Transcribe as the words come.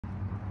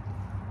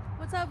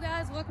What's up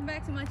guys, welcome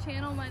back to my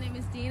channel. My name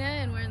is Dina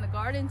and we're in the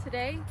garden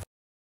today.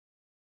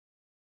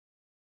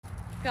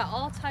 Got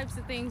all types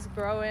of things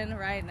growing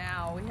right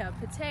now. We have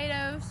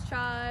potatoes,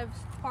 chives,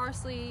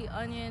 parsley,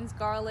 onions,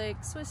 garlic,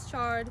 Swiss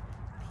chard,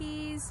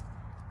 peas,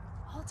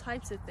 all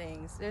types of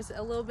things. There's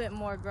a little bit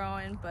more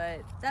growing,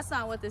 but that's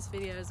not what this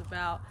video is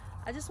about.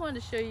 I just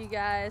wanted to show you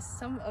guys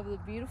some of the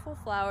beautiful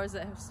flowers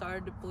that have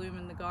started to bloom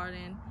in the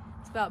garden.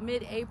 It's about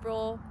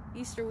mid-April,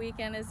 Easter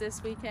weekend is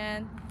this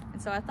weekend,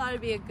 and so I thought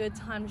it'd be a good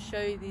time to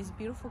show you these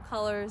beautiful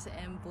colors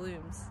and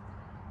blooms.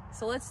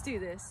 So let's do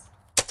this.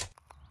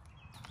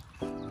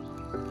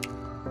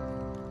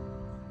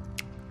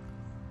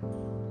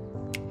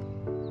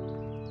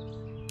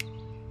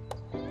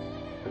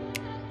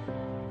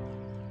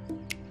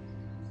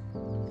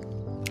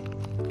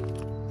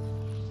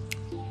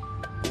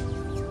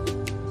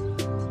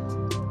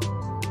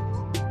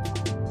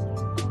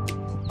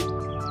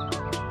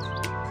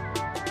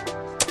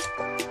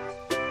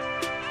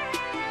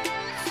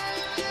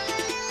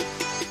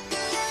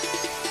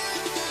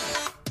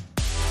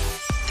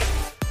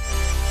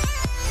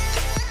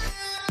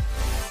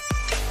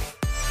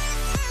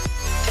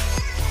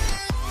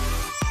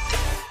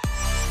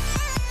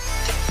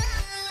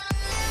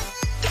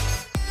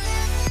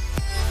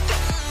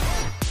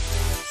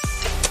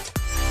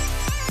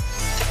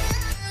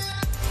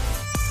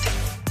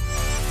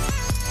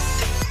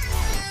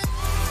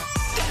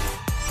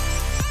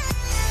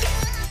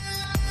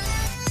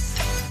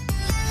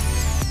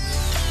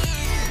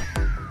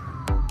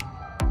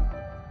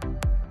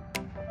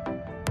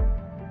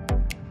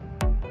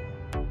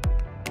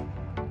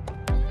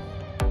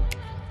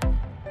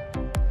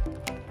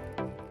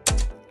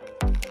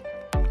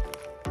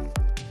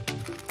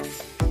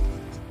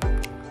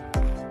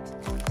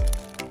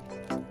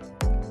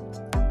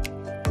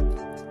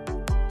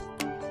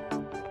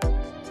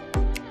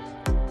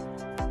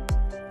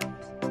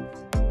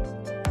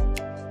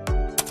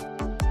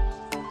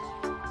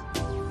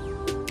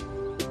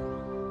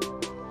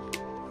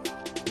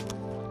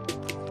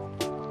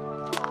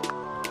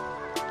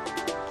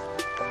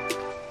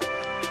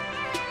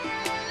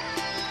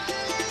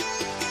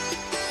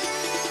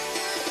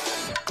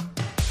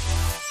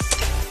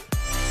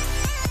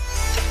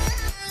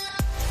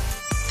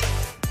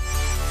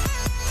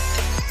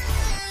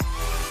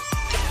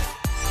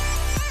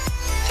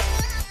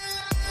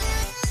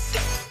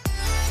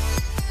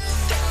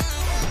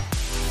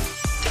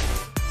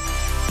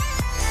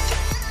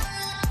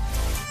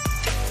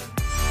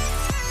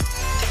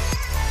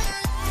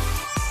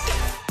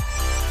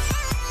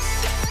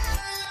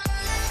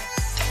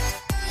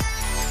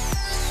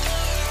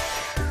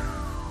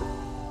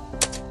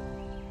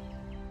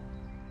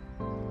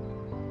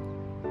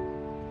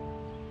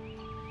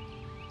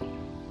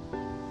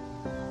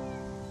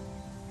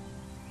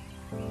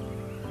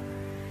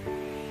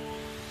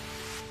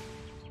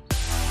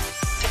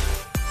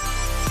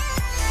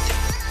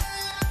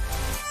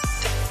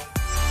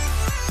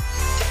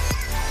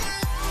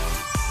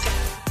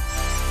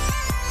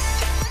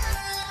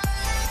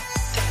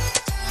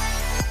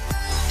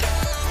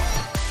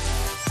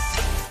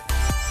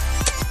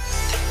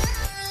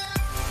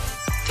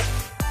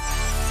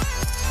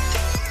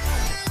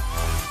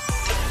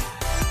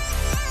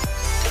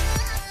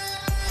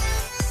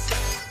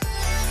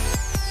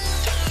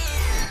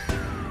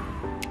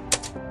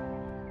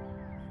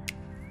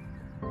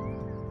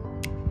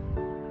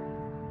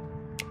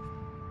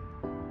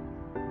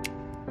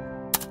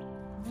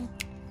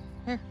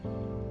 Here.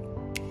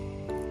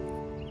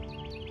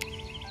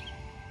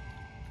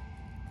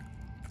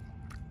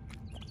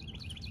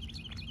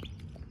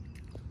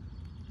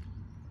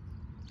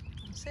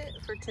 That's it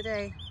for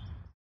today.